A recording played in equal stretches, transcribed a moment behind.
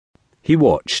He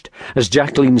watched as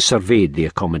Jacqueline surveyed the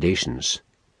accommodations.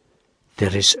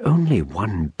 "There is only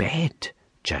one bed,"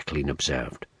 Jacqueline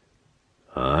observed.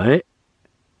 "Aye."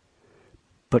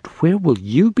 "But where will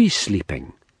you be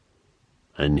sleeping?"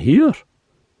 "In here."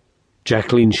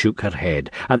 Jacqueline shook her head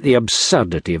at the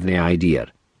absurdity of the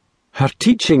idea. Her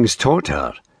teachings taught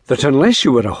her that unless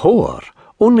you were a whore,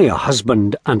 only a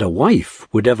husband and a wife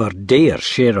would ever dare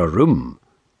share a room.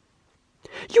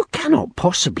 "You cannot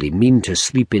possibly mean to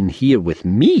sleep in here with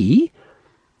me?"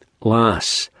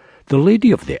 "Lass, the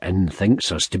lady of the inn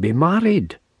thinks us to be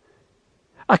married."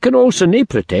 "I can also nae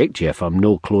protect you if I'm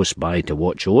no close by to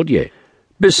watch o'er you.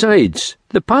 Besides,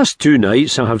 the past 2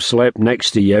 nights I have slept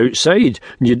next to you outside,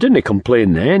 and you didn't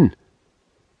complain then."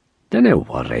 "Dinna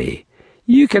worry.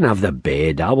 You can have the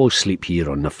bed. I will sleep here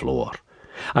on the floor.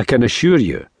 I can assure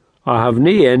you, I have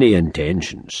nae any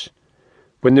intentions.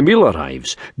 When the meal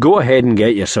arrives, go ahead and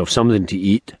get yourself something to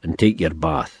eat and take your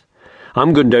bath.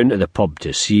 I'm going down to the pub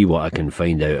to see what I can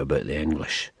find out about the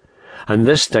English. And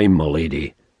this time, my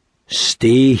lady,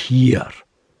 stay here."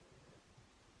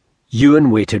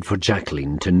 Ewan waited for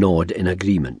Jacqueline to nod in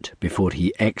agreement before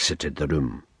he exited the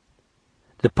room.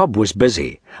 The pub was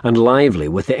busy and lively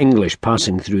with the English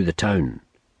passing through the town.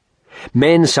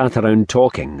 Men sat around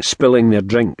talking, spilling their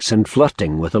drinks and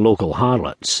flirting with the local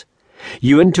harlots.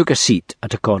 Ewan took a seat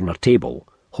at a corner table,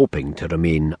 hoping to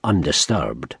remain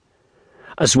undisturbed.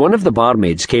 As one of the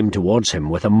barmaids came towards him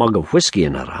with a mug of whisky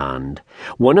in her hand,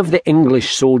 one of the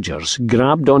English soldiers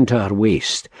grabbed onto her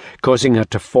waist, causing her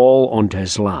to fall onto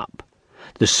his lap.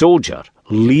 The soldier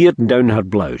leered down her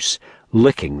blouse,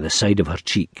 licking the side of her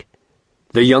cheek.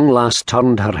 The young lass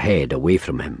turned her head away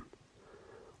from him.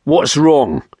 "What's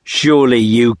wrong? Surely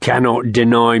you cannot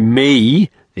deny me,"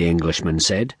 the Englishman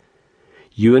said.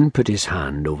 Ewan put his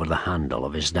hand over the handle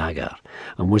of his dagger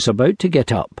and was about to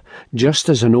get up just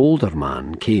as an older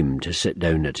man came to sit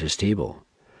down at his table.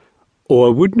 "Oh,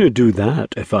 I wouldna do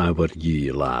that if I were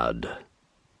ye, lad,"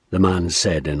 the man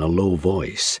said in a low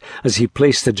voice as he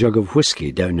placed a jug of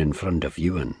whisky down in front of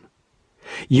Ewan.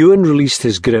 Ewan released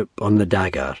his grip on the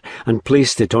dagger and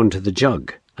placed it onto the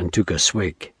jug and took a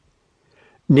swig.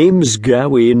 "Name's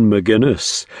Gawain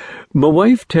McGuinness. My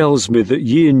wife tells me that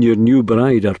ye and your new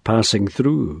bride are passing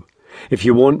through. If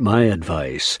you want my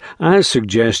advice, I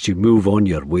suggest you move on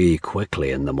your way quickly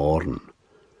in the morning."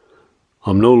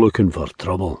 "I'm no looking for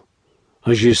trouble.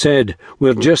 As you said,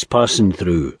 we're just passing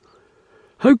through.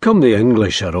 How come the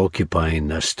English are occupying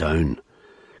this town?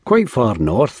 Quite far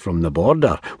north from the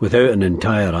border, without an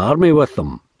entire army with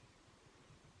them."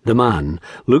 The man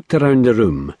looked around the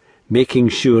room, making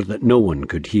sure that no one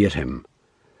could hear him.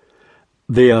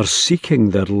 "They are seeking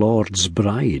their lord's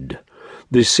bride.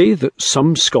 They say that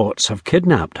some Scots have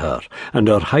kidnapped her and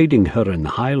are hiding her in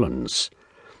the Highlands.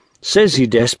 Says he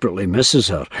desperately misses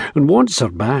her and wants her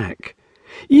back.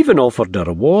 Even offered a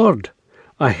reward,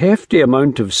 a hefty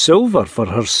amount of silver for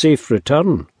her safe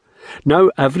return.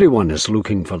 Now everyone is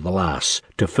looking for the lass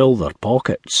to fill their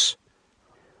pockets."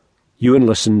 Ewan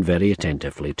listened very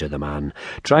attentively to the man,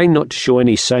 trying not to show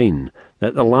any sign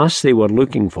that the lass they were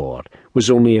looking for was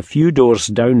only a few doors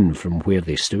down from where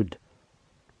they stood.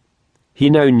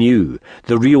 He now knew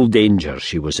the real danger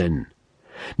she was in.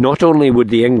 Not only would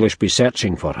the English be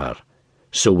searching for her,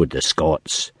 so would the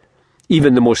Scots.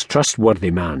 Even the most trustworthy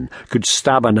man could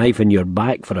stab a knife in your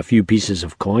back for a few pieces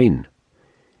of coin.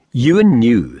 Ewan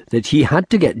knew that he had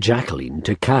to get Jacqueline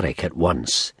to Carrick at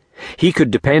once. He could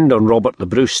depend on Robert the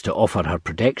Bruce to offer her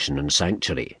protection and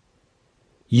sanctuary.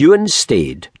 Ewan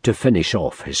stayed to finish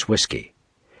off his whisky.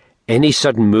 Any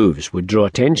sudden moves would draw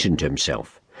attention to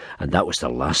himself, and that was the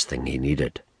last thing he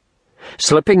needed.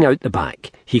 Slipping out the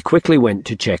back, he quickly went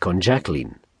to check on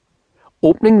Jacqueline.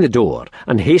 Opening the door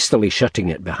and hastily shutting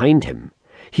it behind him,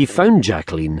 he found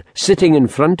Jacqueline sitting in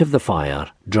front of the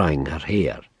fire, drying her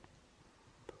hair.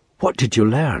 "What did you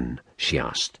learn?" she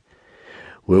asked.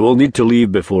 "We will need to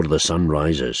leave before the sun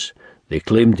rises. They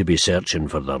claim to be searching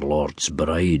for their lord's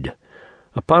bride.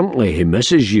 Apparently he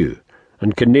misses you,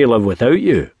 and can nae live without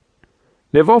you.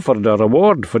 They've offered a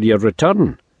reward for your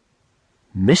return."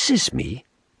 "Misses me?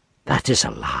 That is a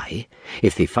lie.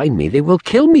 If they find me, they will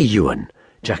kill me, Ewan,"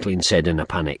 Jacqueline said in a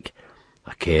panic.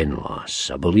 "I ken, lass,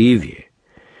 I believe you.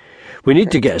 We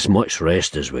need to get as much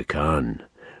rest as we can.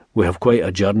 We have quite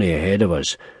a journey ahead of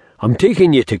us. I'm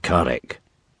taking you to Carrick.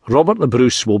 Robert the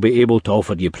Bruce will be able to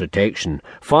offer you protection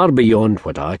far beyond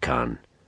what I can.